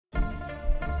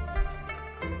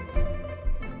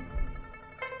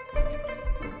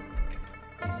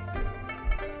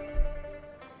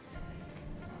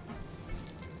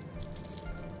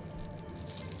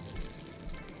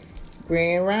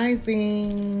Grand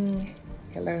Rising.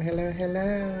 Hello, hello,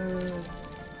 hello.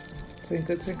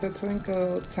 Twinkle, twinkle,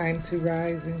 twinkle. Time to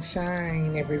rise and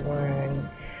shine, everyone.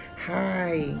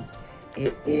 Hi.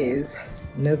 It is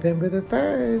November the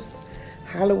 1st.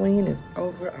 Halloween is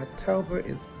over. October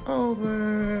is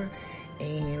over.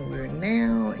 And we're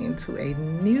now into a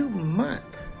new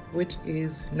month, which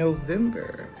is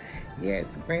November. Yeah,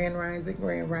 it's Grand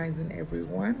Rising,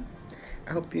 everyone.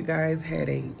 I hope you guys had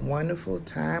a wonderful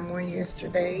time on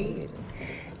yesterday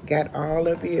and got all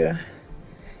of your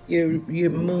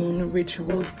moon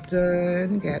rituals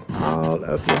done. Got all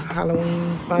of your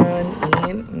Halloween fun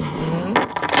in.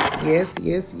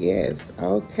 Yes.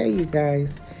 Okay, you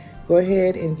guys. Go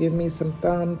ahead and give me some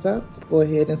thumbs up. Go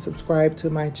ahead and subscribe to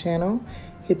my channel.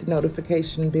 Hit the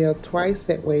notification bell twice.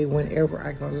 That way, whenever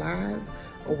I go live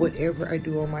or whatever I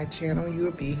do on my channel,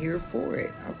 you'll be here for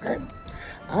it. Okay?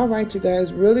 All right, you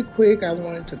guys. Really quick, I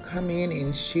wanted to come in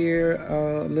and share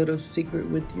a little secret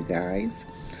with you guys.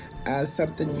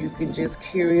 Something you can just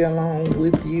carry along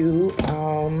with you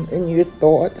in your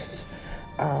thoughts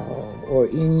or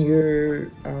in your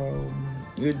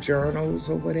journals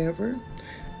or whatever.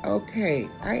 Okay,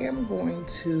 I am going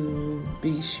to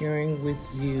be sharing with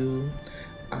you,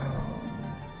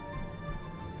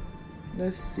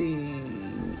 let's see,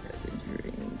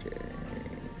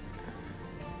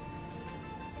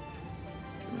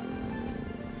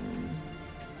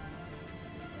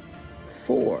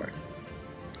 4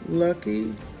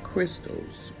 lucky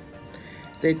crystals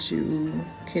that you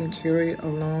can carry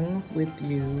along with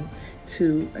you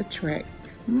to attract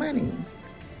money,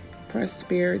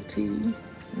 prosperity,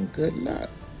 and good luck.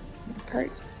 Okay.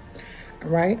 All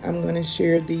right. I'm going to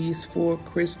share these 4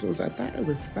 crystals. I thought it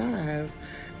was 5.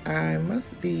 I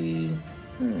must be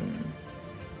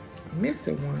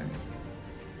missing one.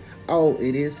 Oh,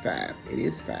 it is 5. It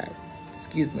is 5.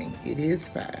 Excuse me. It is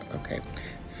 5. Okay.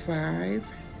 5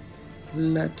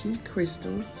 lucky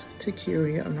crystals to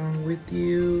carry along with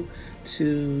you,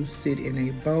 to sit in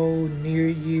a bowl near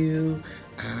you,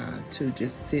 to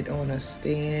just sit on a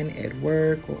stand at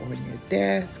work or on your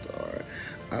desk or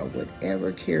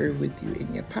whatever. Carry with you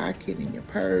in your pocket, in your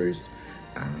purse.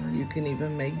 You can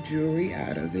even make jewelry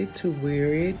out of it to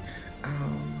wear it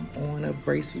on a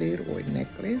bracelet or a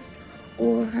necklace,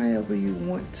 or however you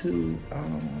want to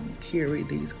carry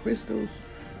these crystals.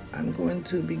 I'm going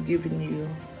to be giving you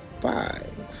 5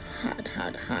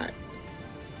 hot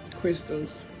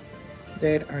crystals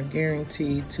that are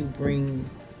guaranteed to bring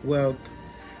wealth,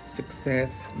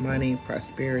 success, money,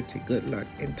 prosperity, good luck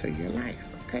into your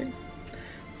life. Okay.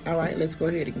 All right, let's go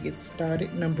ahead and get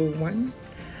started. Number 1,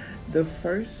 the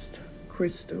first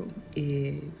crystal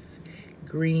is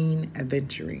green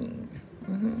aventurine.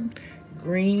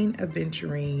 Green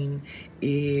aventurine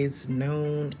is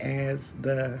known as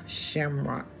the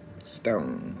shamrock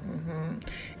stone.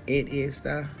 It is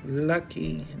the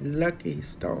lucky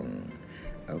stone.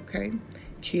 Okay,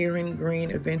 carrying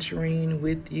green aventurine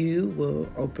with you will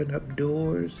open up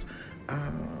doors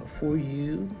for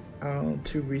you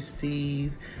to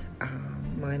receive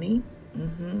money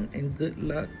and good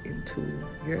luck into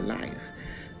your life.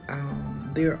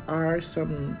 There are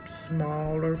some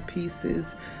smaller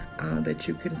pieces that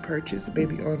you can purchase,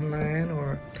 maybe online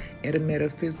or at a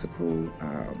metaphysical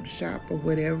shop or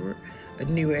whatever, a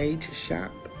new age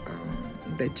shop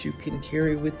that you can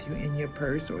carry with you in your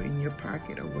purse or in your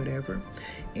pocket or whatever.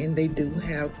 And they do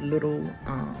have little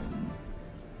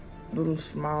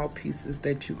small pieces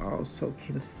that you also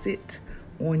can sit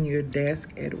on your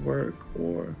desk at work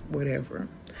or whatever.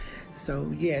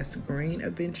 So yes, green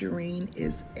aventurine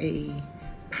is a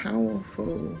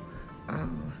powerful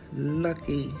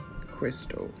lucky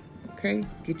crystal. Okay,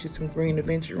 get you some green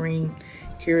aventurine,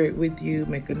 carry it with you,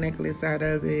 make a necklace out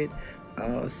of it,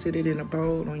 sit it in a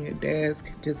bowl on your desk.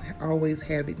 Just always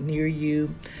have it near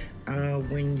you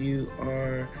when you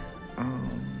are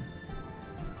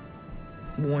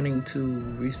wanting to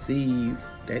receive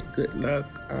that good luck,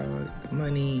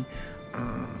 money,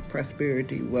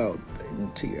 prosperity, wealth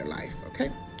into your life.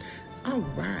 Okay. All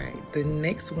right, the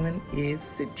next one is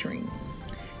citrine.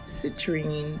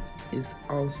 Citrine is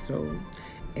also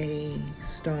a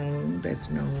stone that's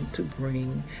known to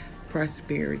bring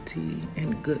prosperity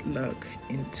and good luck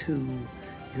into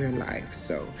your life.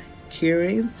 So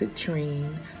carrying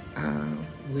citrine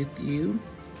with you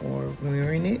or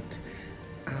wearing it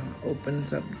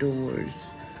opens up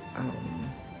doors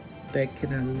that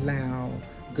can allow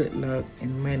good luck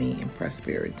and money and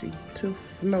prosperity to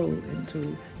flow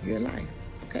into your life.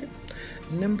 Okay.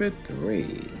 Number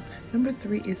 3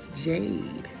 is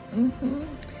jade.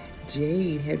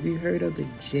 Jade. Have you heard of the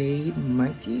jade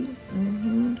monkey?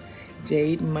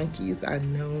 Jade monkeys are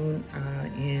known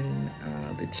in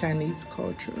the Chinese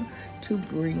culture to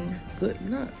bring good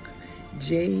luck.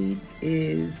 Jade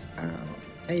is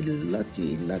a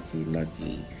lucky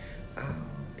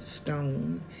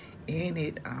stone, and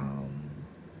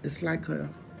it's like a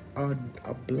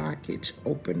blockage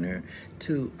opener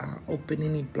to open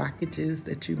any blockages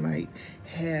that you might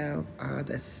have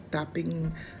that's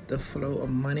stopping the flow of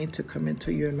money to come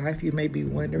into your life. You may be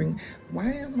wondering,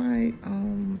 why am I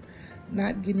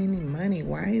not getting any money?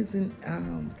 Why isn't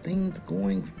things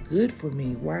going good for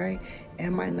me? Why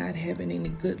am I not having any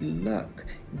good luck?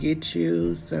 Get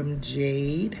you some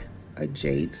jade, a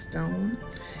jade stone.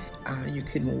 You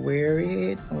can wear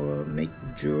it or make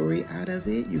jewelry out of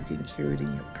it. You can carry it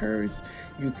in your purse.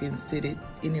 You can sit it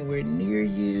anywhere near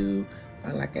you.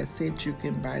 Like I said, you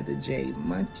can buy the jade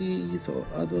monkeys or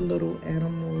other little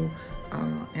animals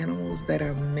that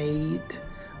are made,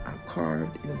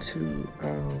 carved into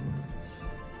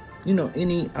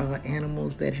any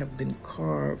animals that have been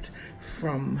carved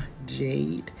from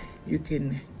jade. You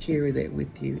can carry that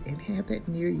with you and have that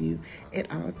near you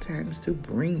at all times to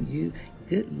bring you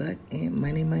good luck and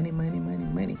money.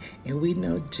 And we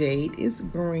know jade is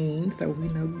green, so we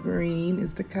know green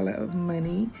is the color of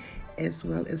money, as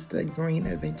well as the green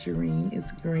aventurine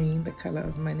is green, the color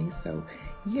of money. So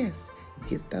yes,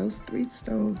 get those 3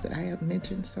 stones that I have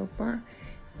mentioned so far,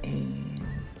 and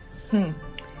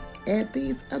add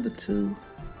these other 2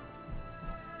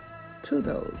 to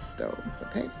those stones.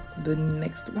 Okay, the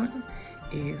next one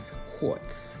is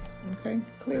quartz. Okay,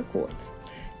 clear quartz.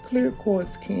 Clear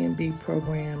quartz can be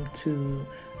programmed to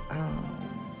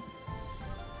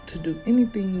do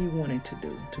anything you want it to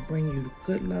do, to bring you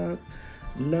good luck,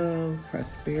 love,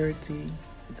 prosperity,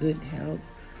 good health,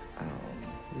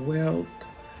 wealth,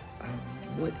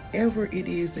 whatever it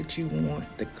is that you want.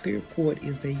 The clear quartz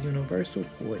is a universal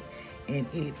quartz, and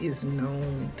it is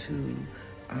known to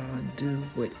do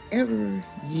whatever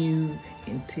you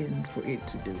intend for it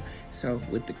to do. So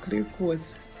with the clear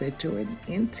quartz, set your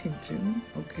intention,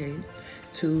 okay,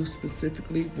 to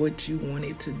specifically what you want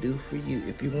it to do for you.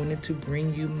 If you want it to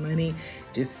bring you money,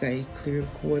 just say, clear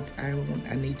quartz, I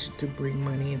need you to bring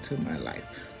money into my life.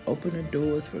 Open the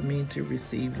doors for me to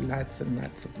receive lots and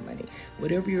lots of money.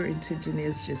 Whatever your intention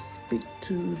is, just speak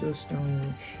to the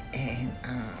stone, and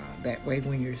that way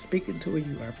when you're speaking to it,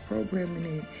 you are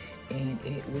programming it, and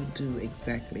it will do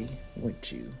exactly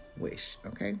what you wish,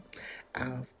 okay?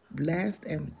 Last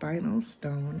and final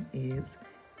stone is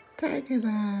tiger's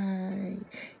eye.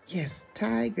 Yes,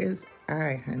 tiger's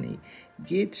eye, honey.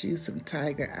 Get you some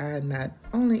tiger eye. Not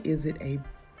only is it a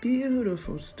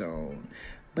beautiful stone,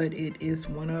 but it is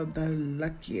one of the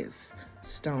luckiest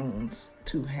stones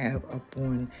to have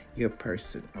upon your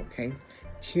person, okay?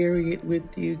 Carry it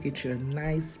with you. Get you a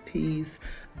nice piece.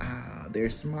 They're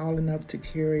small enough to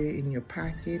carry in your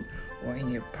pocket or in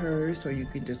your purse, or you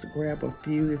can just grab a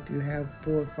few. If you have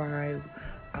 4 or 5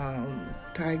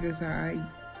 tiger's eye,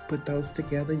 put those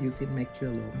together. You can make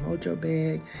your little mojo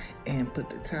bag and put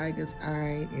the tiger's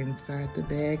eye inside the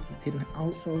bag. You can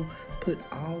also put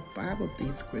all 5 of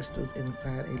these crystals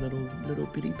inside a little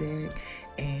bitty bag,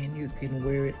 and you can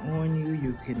wear it on you.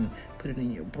 You can put it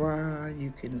in your bra.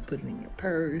 You can put it in your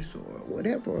purse or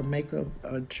whatever, or make a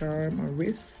charm, a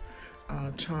wrist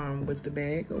charm with the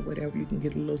bag or whatever. You can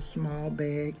get a little small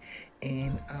bag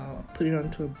and put it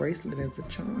onto a bracelet as a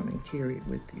charm and carry it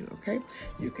with you, okay?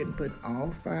 You can put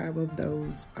all 5 of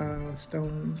those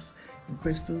stones and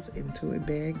crystals into a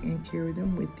bag and carry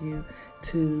them with you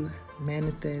to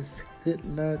manifest good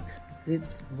luck,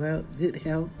 good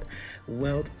health,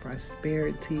 wealth,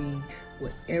 prosperity,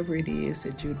 whatever it is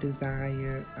that you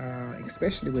desire,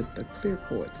 especially with the clear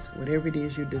quartz. Whatever it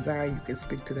is you desire, you can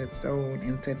speak to that stone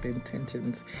and set the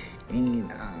intentions,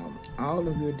 and all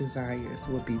of your desires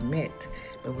will be met.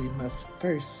 But we must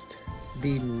first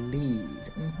believe.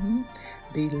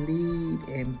 Believe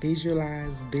and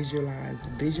visualize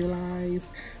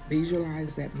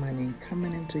that money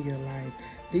coming into your life.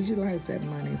 Visualize that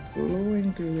money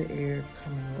flowing through the air,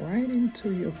 coming right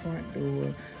into your front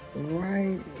door,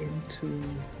 right into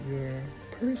your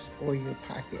purse or your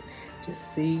pocket.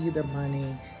 Just see the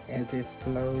money as it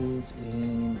flows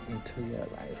into your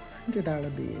life.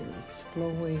 $100 bills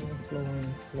flowing.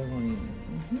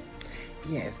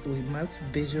 Yes, we must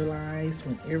visualize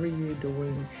whenever you're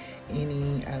doing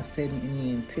any setting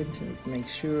any intentions. Make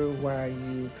sure while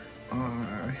you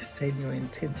are setting your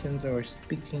intentions or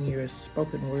speaking your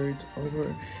spoken words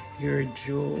over your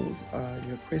jewels,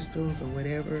 your crystals, or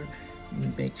whatever,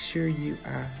 make sure you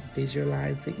are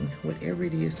visualizing whatever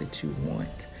it is that you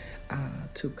want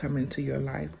to come into your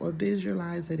life, or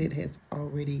visualize that it has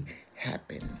already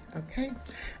happen. Okay?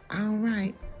 All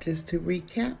right. Just to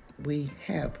recap, we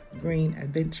have green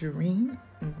aventurine,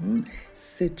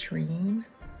 citrine,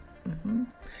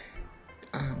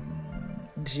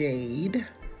 jade,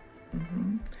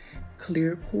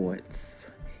 clear quartz,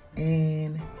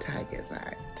 and tiger's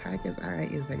eye. Tiger's eye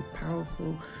is a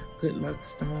powerful good luck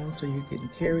stone, so you can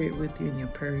carry it with you in your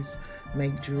purse,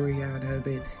 make jewelry out of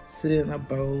it, sit in a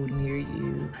bowl near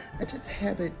you, or just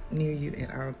have it near you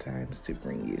at all times to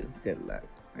bring you good luck.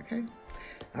 Okay?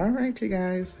 All right, you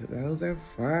guys, those are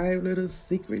 5 little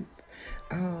secrets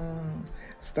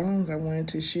stones I wanted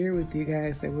to share with you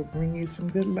guys that will bring you some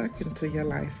good luck into your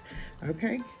life.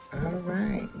 Okay? All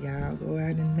right, y'all go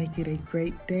out and make it a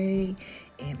great day,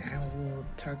 and I will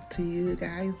talk to you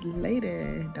guys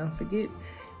later. Don't forget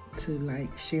to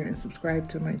like, share, and subscribe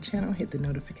to my channel. Hit the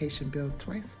notification bell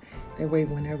twice. That way,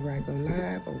 whenever I go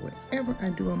live or whatever I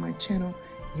do on my channel,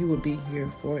 you will be here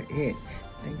for it.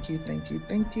 Thank you, thank you,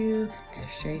 thank you.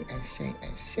 Ashe, ashe,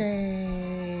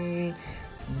 ashe.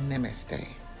 Namaste.